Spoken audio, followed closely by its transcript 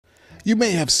You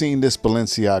may have seen this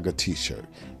Balenciaga t-shirt.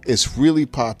 It's really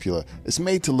popular. It's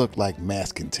made to look like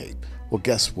masking tape. Well,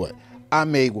 guess what? I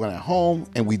made one at home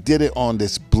and we did it on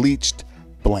this bleached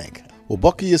blank. Well,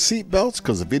 buckle your seatbelts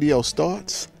because the video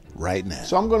starts right now.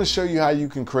 So I'm going to show you how you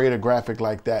can create a graphic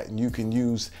like that, and you can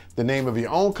use the name of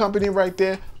your own company right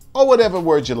there or whatever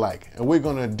word you like. And we're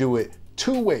going to do it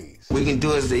two ways. We can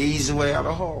do it the easy way or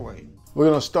the hard way. We're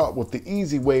going to start with the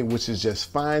easy way, which is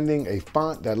just finding a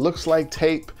font that looks like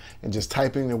tape and just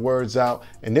typing the words out.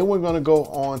 And then we're going to go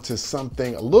on to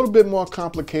something a little bit more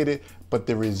complicated, but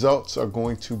the results are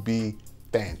going to be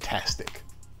fantastic.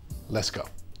 Let's go.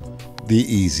 The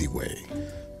easy way.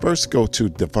 First, go to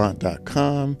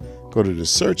devont.com, go to the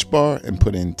search bar and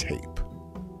put in tape.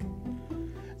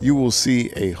 You will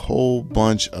see a whole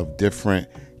bunch of different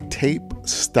tape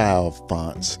style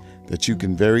fonts that you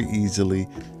can very easily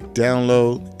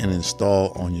download and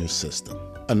install on your system.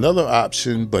 Another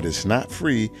option, but it's not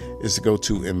free, is to go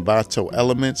to Envato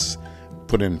Elements,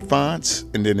 put in fonts,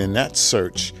 and then in that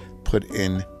search, put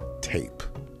in tape.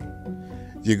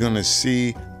 You're gonna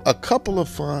see a couple of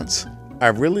fonts. I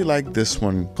really like this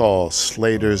one called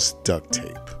Slater's Duct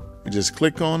Tape. You just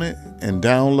click on it and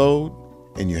download,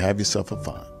 and you have yourself a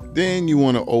font. Then you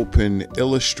want to open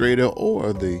Illustrator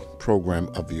or the program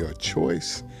of your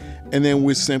choice. And then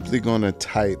we're simply going to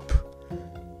type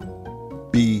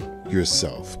Be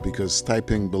Yourself, because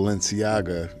typing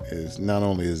Balenciaga is not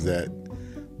only is that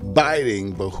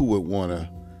biting, but who would want to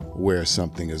wear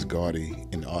something as gaudy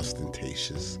and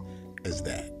ostentatious as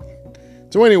that?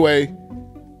 So anyway,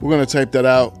 we're going to type that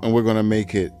out and we're going to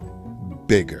make it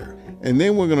bigger. And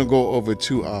then we're going to go over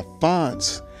to our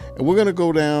fonts and we're going to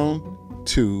go down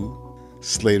to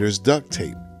Slater's Duct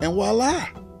Tape. And voila,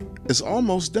 it's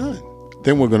almost done.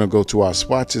 Then we're going to go to our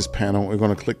swatches panel. We're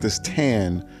going to click this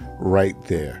tan right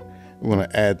there. We're going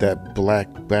to add that black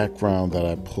background that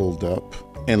I pulled up,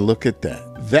 and look at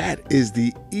that. That is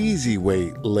the easy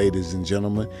way, ladies and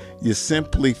gentlemen. You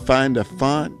simply find a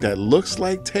font that looks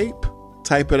like tape,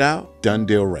 type it out, done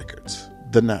deal records.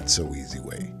 The not so easy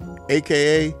way,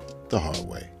 AKA the hard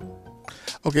way.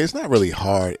 Okay, it's not really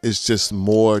hard, it's just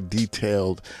more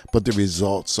detailed, but the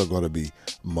results are going to be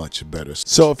much better.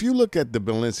 So if you look at the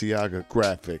Balenciaga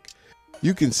graphic,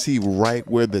 you can see right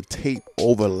where the tape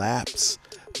overlaps,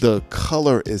 the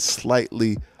color is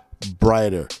slightly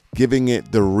brighter, giving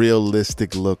it the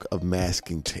realistic look of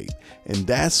masking tape. And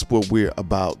that's what we're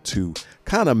about to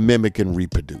kind of mimic and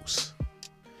reproduce.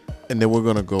 And then we're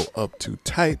going to go up to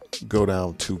type, go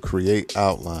down to create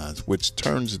outlines, which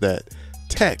turns that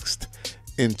text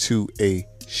into a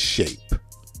shape.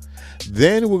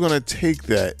 Then we're going to take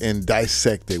that and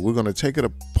dissect it. We're going to take it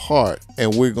apart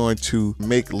and we're going to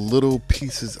make little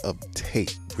pieces of tape.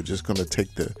 We're just going to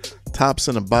take the tops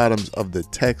and the bottoms of the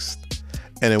text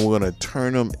and then we're going to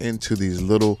turn them into these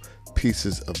little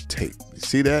pieces of tape. You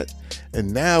see that?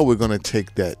 And now we're going to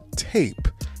take that tape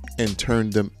and turn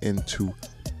them into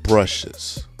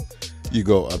brushes. You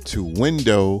go up to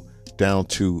window, down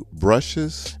to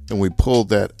brushes, and we pull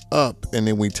that up, and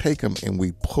then we take them and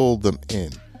we pull them in.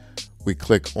 We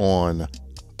click on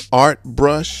art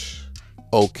brush,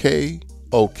 okay,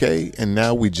 and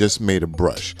now we just made a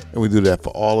brush. And we do that for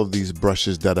all of these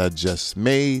brushes that I just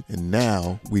made. And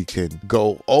now we can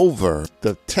go over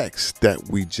the text that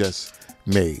we just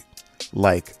made,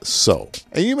 like so.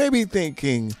 And you may be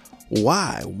thinking,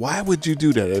 why? Why would you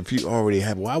do that if you already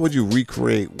have? Why would you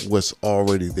recreate what's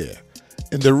already there?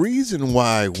 And the reason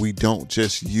why we don't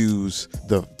just use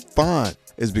the font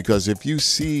is because if you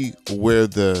see where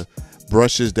the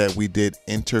brushes that we did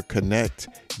interconnect,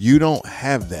 you don't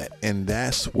have that. And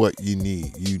that's what you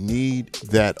need. You need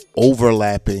that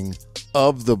overlapping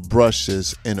of the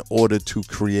brushes in order to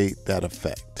create that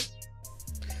effect.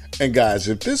 And guys,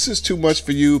 if this is too much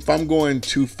for you, if I'm going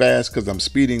too fast because I'm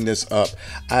speeding this up,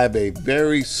 I have a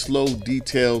very slow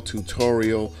detailed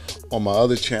tutorial on my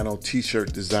other channel,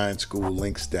 T-Shirt Design School,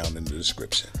 links down in the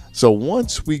description. So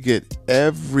once we get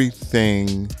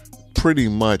everything pretty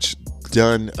much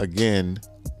done again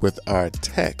with our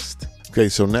text, okay,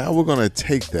 so now we're going to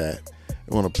take that,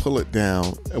 we're going to pull it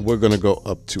down, and we're going to go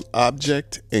up to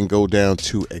Object and go down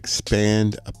to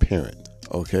Expand Appearance,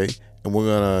 okay? And we're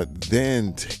gonna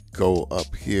then go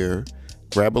up here,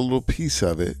 grab a little piece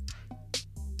of it,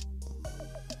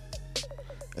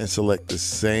 and select the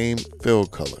same fill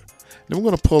color. Then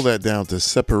we're gonna pull that down to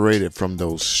separate it from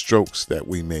those strokes that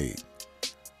we made,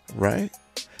 right?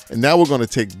 And now we're gonna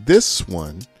take this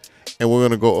one and we're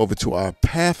gonna go over to our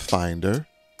Pathfinder.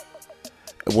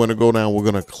 And we're gonna go down, we're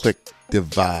gonna click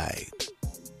Divide.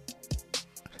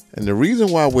 And the reason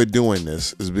why we're doing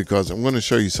this is because I'm going to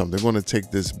show you something. We're going to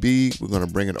take this bead, we're going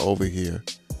to bring it over here.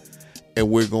 and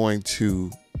we're going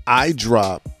to eye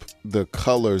drop the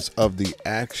colors of the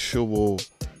actual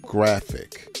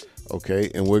graphic, okay?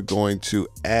 And we're going to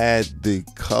add the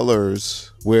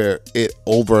colors where it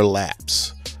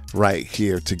overlaps right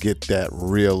here to get that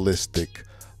realistic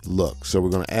look. So we're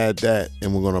going to add that,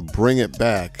 and we're going to bring it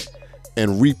back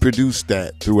and reproduce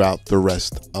that throughout the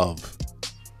rest of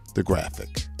the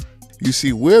graphic. You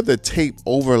see where the tape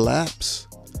overlaps,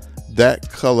 that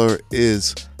color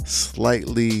is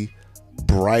slightly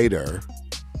brighter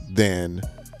than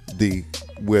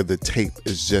where the tape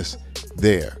is just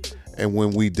there. And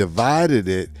when we divided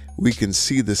it, we can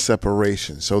see the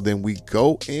separation. So then we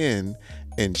go in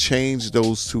and change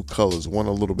those two colors, one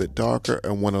a little bit darker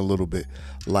and one a little bit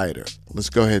lighter. Let's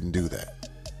go ahead and do that.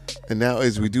 And now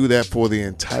as we do that for the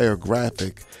entire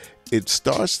graphic, it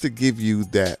starts to give you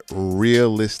that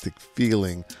realistic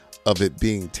feeling of it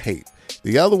being tape.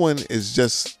 The other one is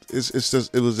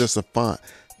it was just a font.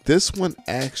 This one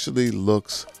actually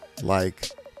looks like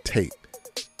tape.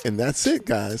 And that's it,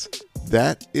 guys.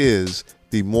 That is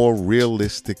the more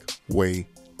realistic way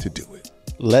to do it.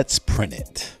 Let's print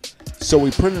it. So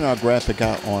we printed our graphic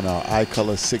out on our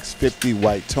iColor 650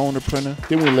 white toner printer.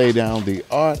 Then we lay down the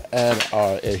art, add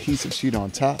our adhesive sheet on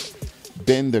top,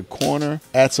 bend the corner,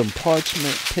 add some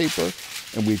parchment paper,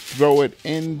 and we throw it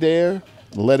in there,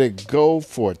 let it go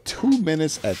for 2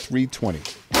 minutes at 320.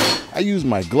 I use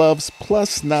my gloves,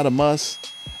 plus not a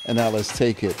must. And now let's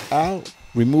take it out,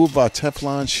 remove our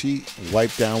Teflon sheet,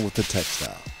 wipe down with the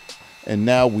textile. And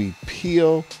now we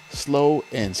peel, slow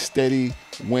and steady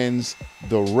wins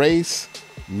the race.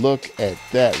 Look at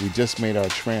that, we just made our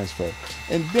transfer.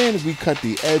 And then we cut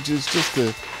the edges,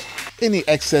 just any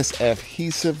excess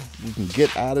adhesive we can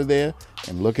get out of there,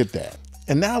 and look at that.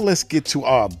 And now let's get to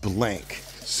our blank.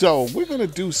 So we're gonna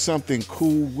do something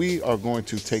cool. We are going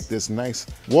to take this nice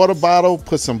water bottle,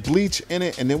 put some bleach in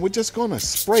it, and then we're just gonna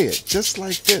spray it just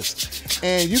like this.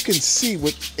 And you can see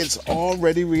it's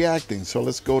already reacting. So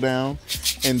let's go down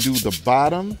and do the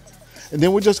bottom. And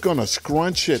then we're just gonna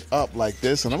scrunch it up like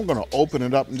this. And I'm gonna open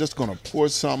it up. I'm just gonna pour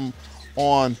some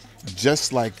on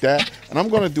just like that. And I'm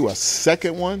gonna do a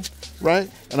second one, right?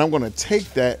 And I'm gonna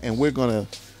take that and we're gonna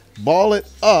ball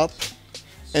it up,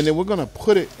 and then we're gonna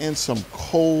put it in some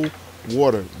cold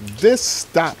water. This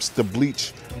stops the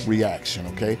bleach reaction,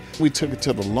 okay? We took it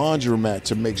to the laundromat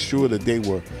to make sure that they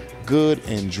were good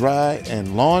and dry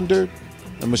and laundered.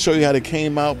 I'm gonna show you how they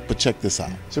came out, but check this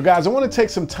out. So guys, I wanna take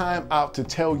some time out to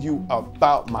tell you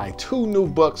about my 2 new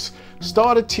books,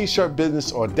 Start a T-Shirt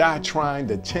Business or Die Trying,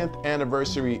 the 10th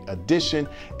anniversary edition.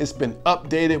 It's been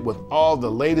updated with all the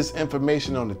latest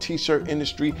information on the t-shirt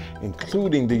industry,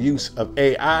 including the use of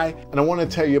AI. And I wanna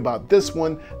tell you about this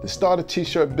one, the Start a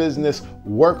T-Shirt Business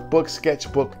Workbook,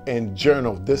 Sketchbook, and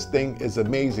Journal. This thing is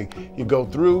amazing. You go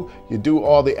through, you do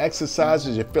all the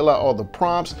exercises, you fill out all the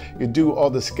prompts, you do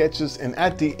all the sketches, and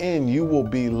at the end, you will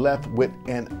be left with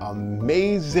an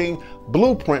amazing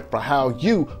blueprint for how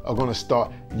you are gonna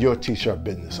start your t-shirt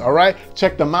business. All right,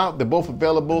 check them out. They're both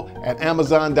available at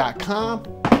Amazon.com.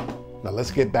 Now let's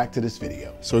get back to this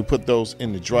video. So we put those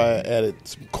in the dryer, added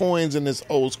some coins in this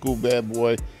old school bad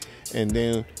boy, and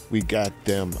then we got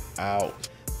them out.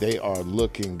 They are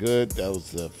looking good. That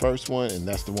was the first one, and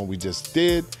that's the one we just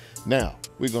did. Now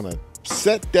we're gonna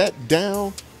set that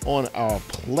down on our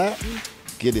platen,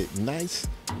 get it nice.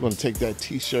 We're gonna take that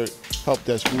t-shirt, help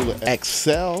that ruler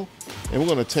excel, and we're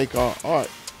gonna take our art.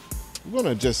 We're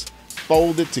gonna just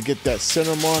fold it to get that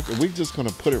center mark, and we're just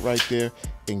gonna put it right there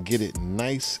and get it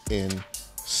nice and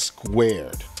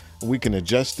squared. We can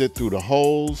adjust it through the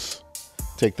holes,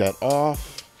 take that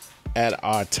off, add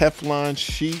our Teflon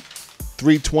sheet,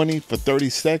 320 for 30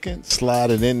 seconds,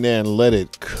 slide it in there and let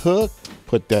it cook,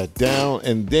 put that down,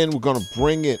 and then we're gonna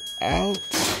bring it out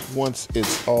once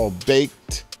it's all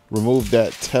baked. Remove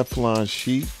that Teflon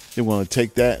sheet. Then we're gonna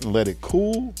take that and let it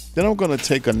cool. Then I'm gonna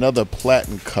take another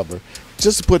platen cover,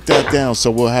 just to put that down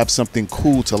so we'll have something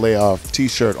cool to lay our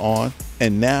t-shirt on.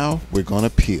 And now we're gonna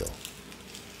peel.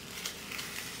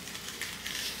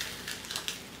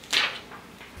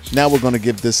 Now we're gonna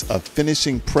give this a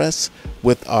finishing press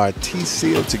with our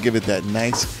T-seal to give it that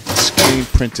nice screen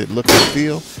printed look and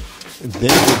feel. And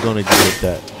then we're gonna give it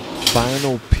that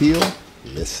final peel.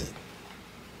 Listen.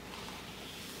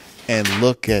 And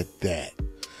look at that.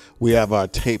 We have our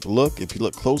tape look. If you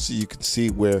look closer, you can see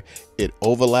where it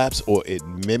overlaps or it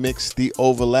mimics the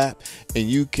overlap, and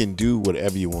you can do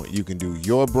whatever you want. You can do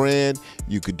your brand,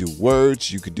 you could do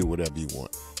words, you could do whatever you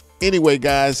want. Anyway,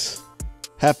 guys,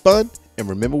 have fun, and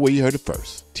remember where you heard it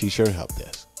first. T-Shirt Help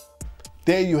Desk.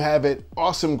 There you have it.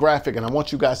 Awesome graphic. And I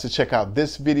want you guys to check out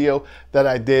this video that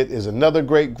I did. Is another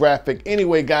great graphic.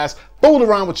 Anyway, guys, fooled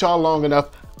around with y'all long enough.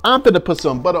 I'm gonna put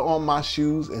some butter on my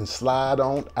shoes and slide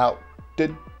on out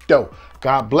the door.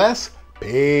 God bless.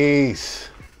 Peace.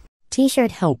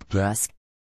 T-shirt Hope Brusk.